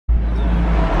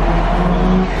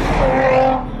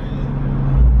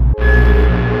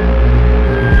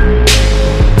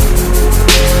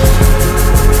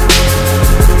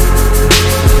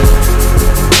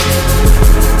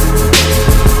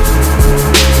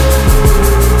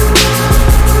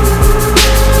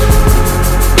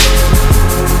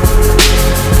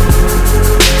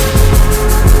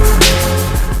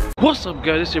up,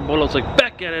 guys? It's your Bolos, like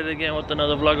back at it again with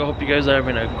another vlog. I hope you guys are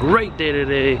having a great day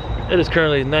today. It is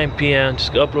currently 9 p.m.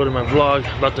 Just uploaded my vlog.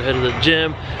 About to head to the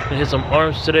gym and hit some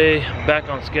arms today. Back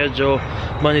on schedule,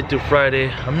 Monday through Friday.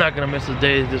 I'm not gonna miss a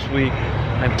day this week.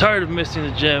 I'm tired of missing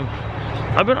the gym.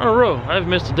 I've been on a roll. I've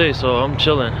missed a day, so I'm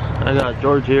chilling. I got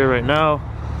George here right now.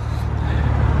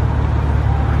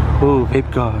 Oh,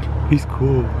 vape god. He's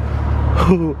cool.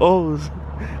 Oh,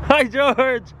 hi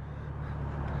George.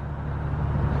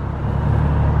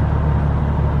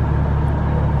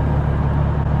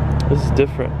 This is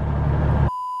different.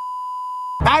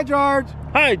 Hi, George.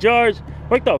 Hi, George.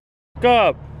 Wake the f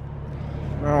up.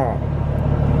 Oh.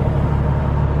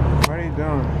 What are you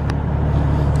doing?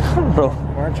 I don't know.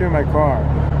 Why aren't you in my car?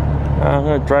 I'm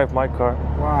gonna drive my car.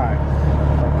 Why?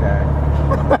 Okay.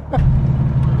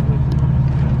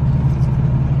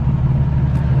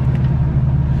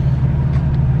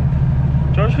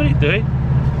 George, what are you doing?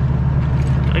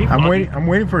 Are you vlogging? I'm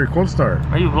waiting for your cold start.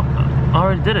 Are you I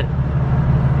already did it.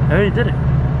 I already did it.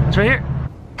 It's right here.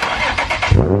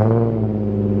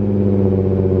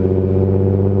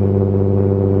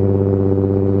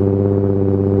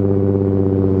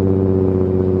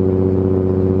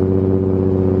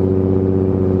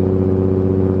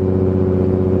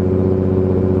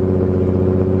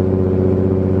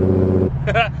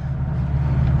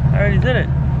 I already did it.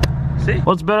 See?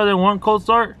 What's better than one cold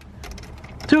start?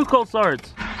 2 cold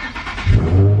starts.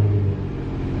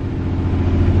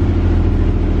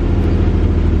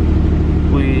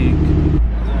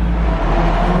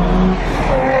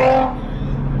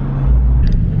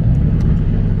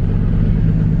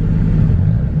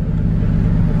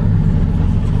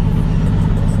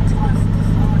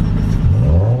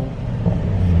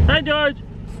 Hi, George.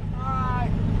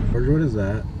 Hi. George, what is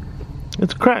that?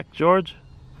 It's crack, George.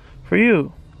 For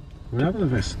you. What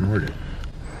happens if I snort it?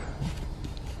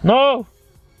 No!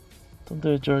 Don't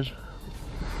do it, George.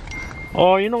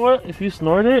 Oh, you know what? If you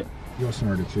snort it... You'll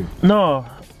snort it too. No.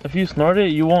 If you snort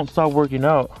it, you won't stop working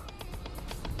out.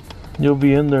 You'll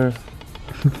be in there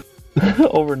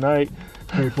overnight.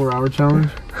 24-hour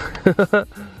challenge?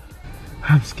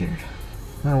 I'm scared.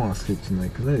 I don't want to sleep tonight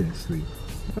because I didn't sleep.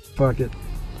 Fuck it.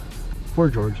 For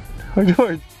George. For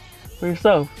George. For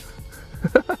yourself.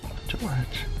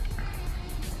 George.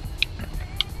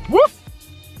 Whoop!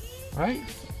 Right?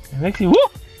 It makes you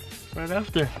whoop! Right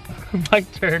after. My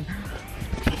turn.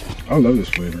 I love this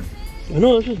flavor. I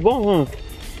know, it's just bomb, huh?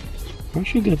 Why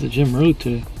should you get at the gym early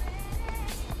today?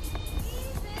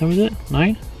 What time is it?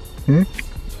 9?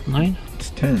 9? It's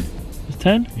 10. It's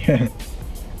 10? Yeah.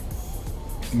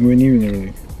 We went even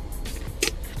early.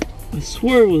 I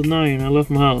swear it was 9. I left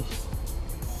my house.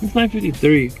 It's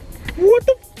 9:53. What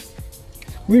the?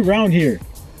 We round here.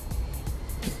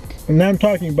 And now I'm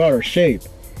talking about our shape.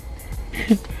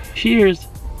 Cheers.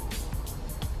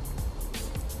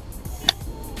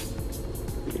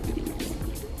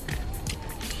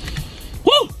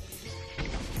 Woo!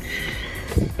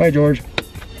 Bye, George.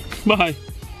 Bye.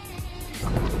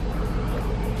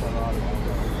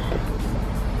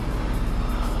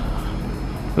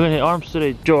 We're gonna hit arms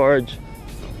today, George.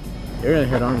 You're gonna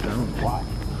hit arms down. Why?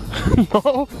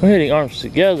 No, we're hitting arms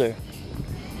together.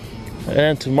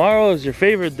 And tomorrow is your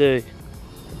favorite day.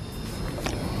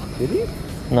 Did he?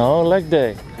 No, leg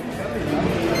day.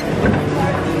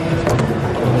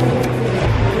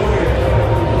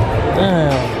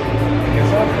 Damn.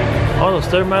 All the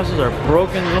Stairmasters are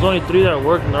broken. There's only 3 that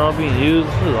work and they're all being used.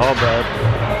 This is all bad.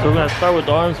 So we're gonna start with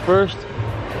the arms first.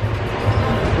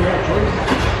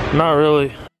 Not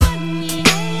really.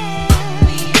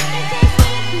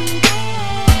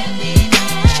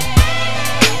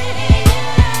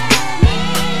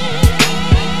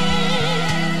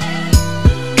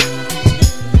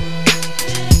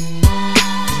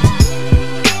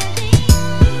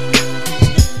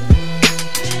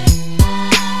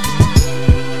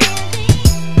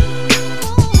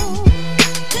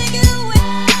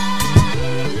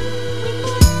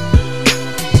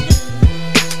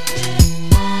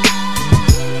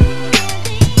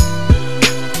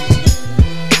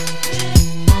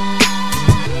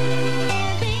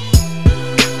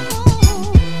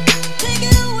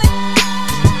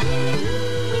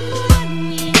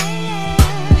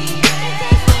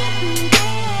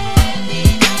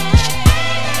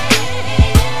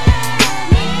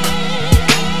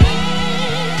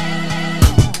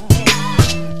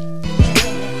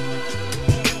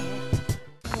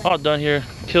 All done here.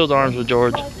 Killed arms with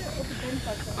George.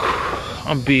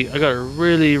 I'm beat. I got a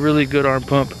really good arm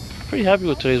pump. Pretty happy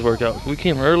with today's workout. We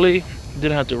came early,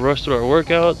 didn't have to rush through our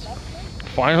workouts.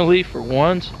 Finally, for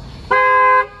once.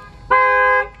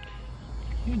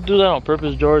 You do that on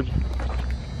purpose, George.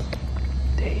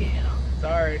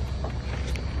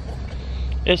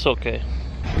 It's okay.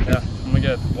 Yeah, I'm gonna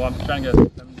get, well, I'm trying to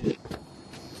get 70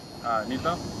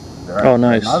 Nismo. Oh,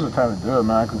 nice. Now's the time to do it,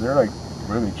 man, because they're like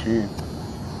really cheap.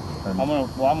 And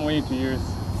I'm waiting 2 years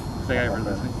to say I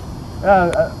release it.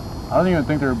 yeah, I don't even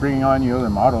think they're bringing on any other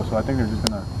models, so I think they're just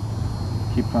gonna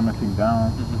keep plummeting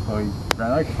down. So I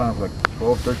like to find for like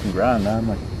 12, 13 grand, man,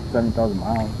 like 70,000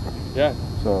 miles. Yeah.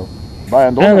 So,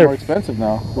 and those are more expensive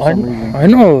now for some reason. I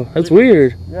know, that's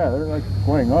weird. Yeah, they're like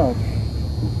going up.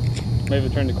 Maybe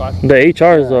turn to classic. The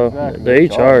HRs though, exactly, the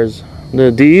HRs. The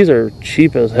Ds are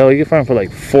cheap as hell. You can find them for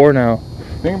like 4 now.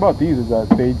 The thing about these is that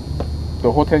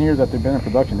the whole 10 years that they've been in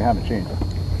production, they haven't changed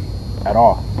at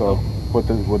all. So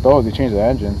with those, they changed the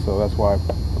engine, so that's why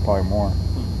they're probably more.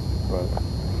 But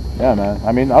yeah, man.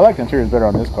 I mean, I like the interiors better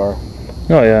on this car.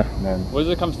 Oh yeah. What does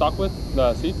it come stock with?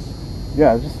 The seats?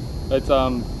 Yeah, It's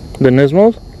the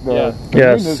Nismos. The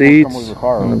seats. come with the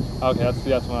car. Okay,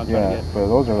 that's what I'm trying to get. But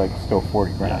those are like still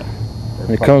 40 grand.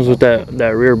 It comes with that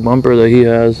rear bumper that he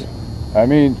has. I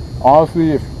mean,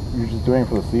 honestly, if you're just doing it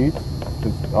for the seats,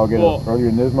 I'll get an earlier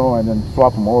Nismo and then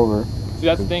swap them over. See,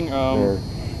 that's the thing.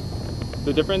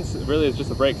 The difference really is just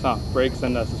the brakes, huh? Brakes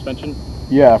and suspension.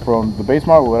 Yeah, from the base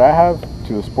model what I have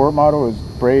to the sport model is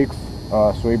brakes,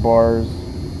 sway bars.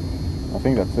 I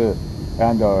think that's it,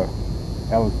 and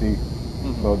LSD.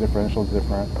 So differential is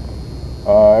different.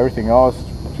 Everything else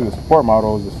to the sport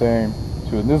model is the same.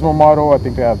 To the Nismo model, I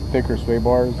think they have thicker sway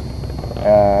bars,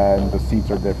 and the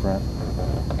seats are different.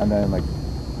 And then like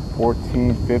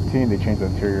 14, 15, they changed the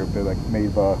interior a bit, like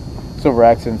made the silver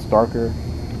accents darker.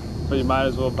 But you might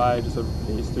as well buy just a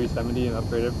base 370 and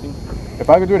upgrade everything. If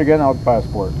I could do it again, I would buy a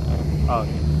sport. Oh,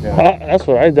 yeah. That's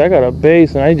what I got a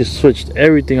base and I just switched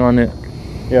everything on it.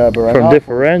 Yeah, but right from now,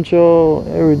 differential,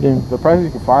 everything. The prices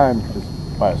you can find, just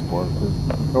buy a sport.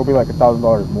 Because it'll be like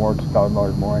 $1,000 more,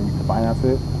 $2,000 more, and you can finance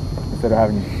it instead of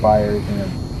having to buy everything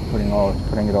and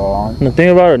putting it all on. And the thing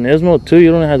about a Nismo too, you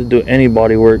don't have to do any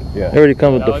body work. Yeah. It already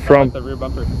comes with the front. Like the rear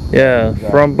bumper. Yeah, exactly.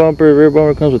 Front bumper, rear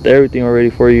bumper comes with everything already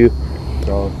for you.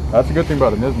 So that's a good thing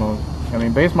about the Nismo. I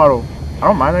mean, base model, I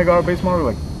don't mind I got a base model.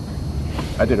 Like,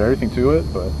 I did everything to it,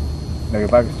 but like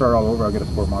if I could start all over, I'll get a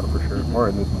sport model for sure, or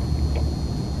a Nismo.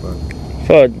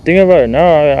 So think about it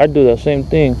now, I do that same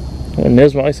thing. And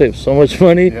Nismo, I save so much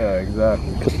money. Yeah, exactly.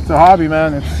 It's a hobby,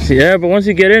 man. Yeah, but once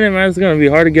you get in it, man, it's gonna be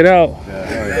hard to get out.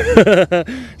 Yeah.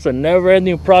 It's a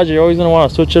never-ending project. You're always gonna want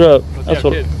to switch it up. That's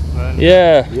what. Kids,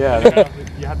 yeah. Yeah.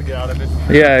 You have to get out of it.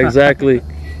 Yeah, exactly.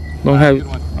 Don't have.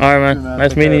 All right, man. Man.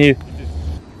 Nice meeting you.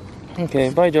 Okay,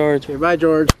 bye, George. Okay, bye,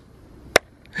 George.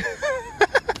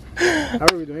 How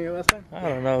were we doing it last time? I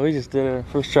don't know. We just did it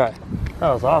first try.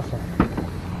 That was awesome.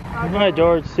 Good night,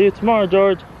 George. See you tomorrow,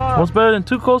 George. What's better than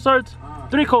 2 cold starts?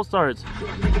 3 cold starts.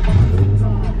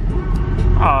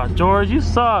 Ah, George, you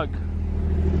suck.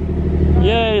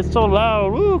 Yay, it's so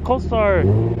loud. Woo, cold start.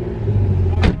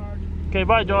 Okay,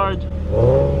 bye, George.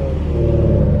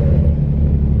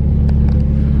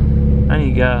 I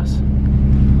need gas.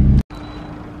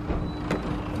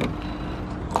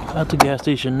 At the gas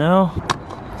station now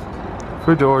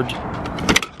for George.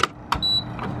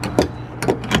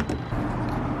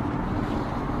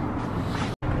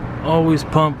 Always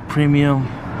pump premium,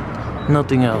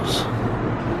 nothing else.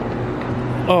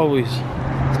 Always.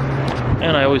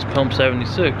 And I always pump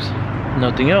 76,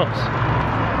 nothing else.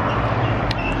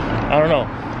 I don't know.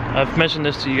 I've mentioned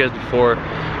this to you guys before.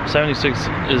 76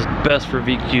 is best for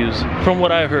VQs, from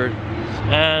what I heard.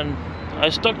 And I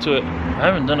stuck to it. I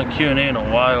haven't done a Q&A in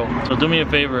a while. So do me a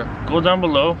favor, go down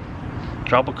below,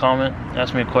 drop a comment,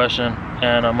 ask me a question,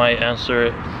 and I might answer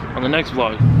it on the next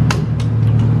vlog.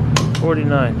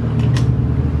 49.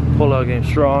 Pull-out game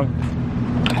strong.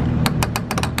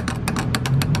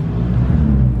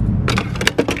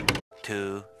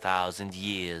 $2,000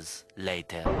 years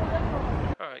later.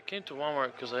 Alright, came to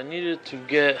Walmart because I needed to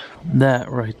get that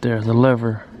right there, the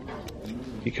lever.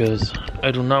 Because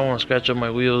I do not want to scratch up my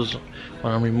wheels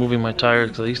when I'm removing my tires,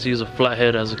 because I used to use a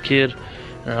flathead as a kid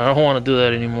and I don't want to do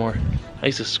that anymore. I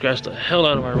used to scratch the hell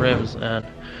out of my rims, and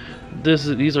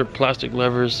these are plastic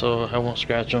levers, so I won't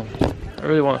scratch them. I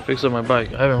really want to fix up my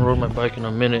bike. I haven't rode my bike in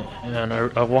a minute, and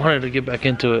I wanted to get back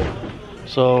into it.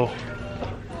 So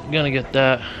I'm gonna get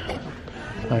that.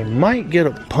 I might get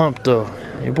a pump though.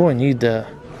 Your boy need that.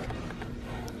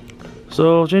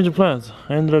 So change of plans.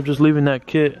 I ended up just leaving that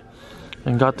kit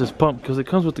and got this pump because it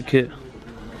comes with the kit.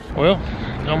 Well,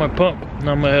 got my pump.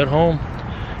 Now I'm gonna head home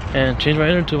and change my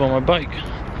inner tube on my bike.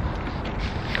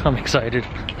 I'm excited.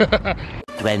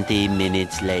 20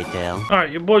 minutes later. Alright,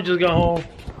 your boy just got home.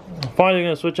 I'm finally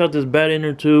gonna switch out this bad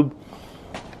inner tube.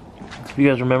 If you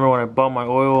guys remember when I bought my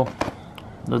oil,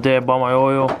 the day I bought my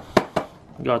oil,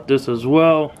 Got this as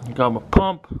well. Got my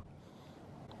pump.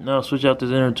 Now I'll switch out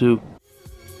this inner tube.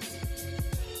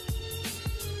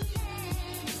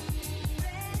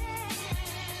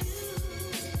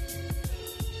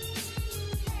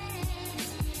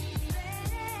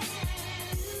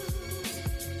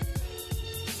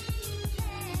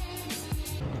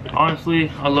 Honestly,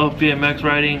 I love BMX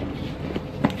riding.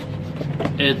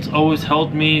 It's always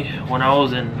helped me when I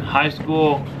was in high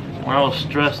school, when I was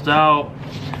stressed out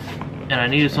and I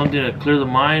needed something to clear the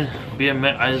mind.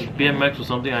 BMX was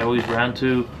something I always ran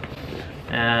to,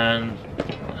 and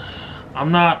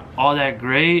I'm not all that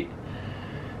great,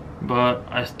 but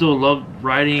I still love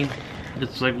riding.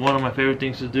 It's like one of my favorite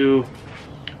things to do,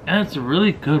 and it's a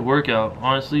really good workout.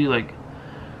 Honestly, like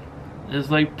it's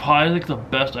like probably like the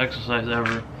best exercise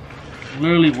ever.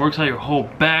 Literally works out your whole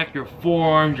back, your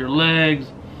forearms, your legs,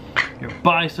 your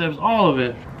biceps, all of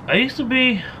it. I used to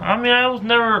be, I was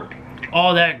never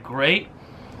all that great.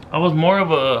 I was more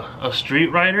of a street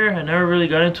rider. I never really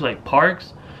got into like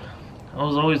parks. I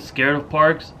was always scared of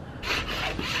parks.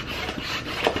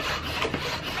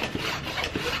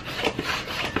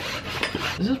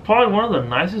 This is probably one of the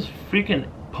nicest freaking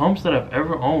pumps that I've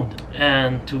ever owned.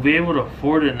 And to be able to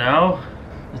afford it now,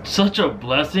 it's such a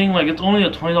blessing. Like, it's only a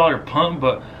 $20 pump,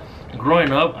 but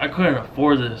growing up, I couldn't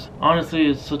afford this. Honestly,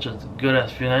 it's such a good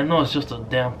ass feeling. I know it's just a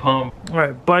damn pump.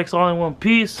 Alright, bike's all in one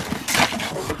piece.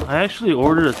 I actually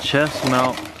ordered a chest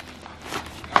mount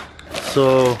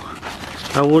so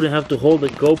I wouldn't have to hold the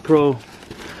GoPro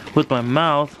with my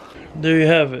mouth. There you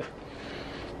have it.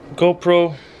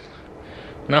 GoPro.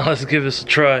 Now let's give this a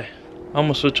try. I'm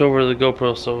gonna switch over to the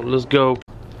GoPro, so let's go.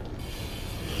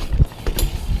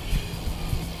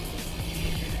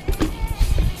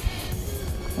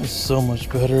 That's so much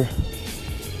better.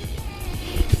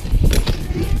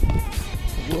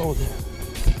 Whoa there.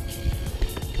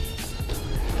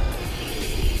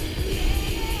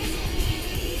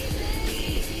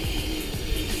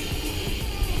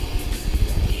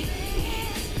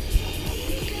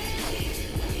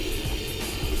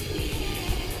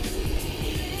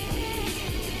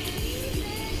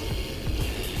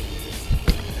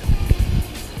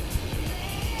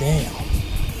 Damn,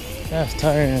 that's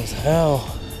tiring as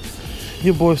hell.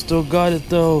 Your boy still got it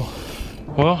though.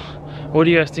 Well, what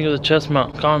do you guys think of the chest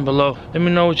mount? Comment below. Let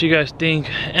me know what you guys think,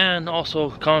 and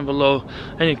also comment below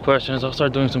any questions. I'll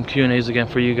start doing some Q&As again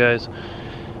for you guys.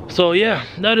 So yeah,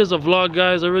 that is a vlog,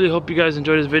 guys. I really hope you guys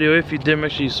enjoyed this video. If you did,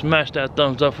 make sure you smash that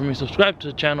thumbs up for me. Subscribe to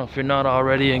the channel if you're not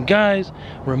already, and guys,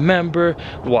 remember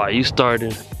why you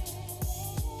started.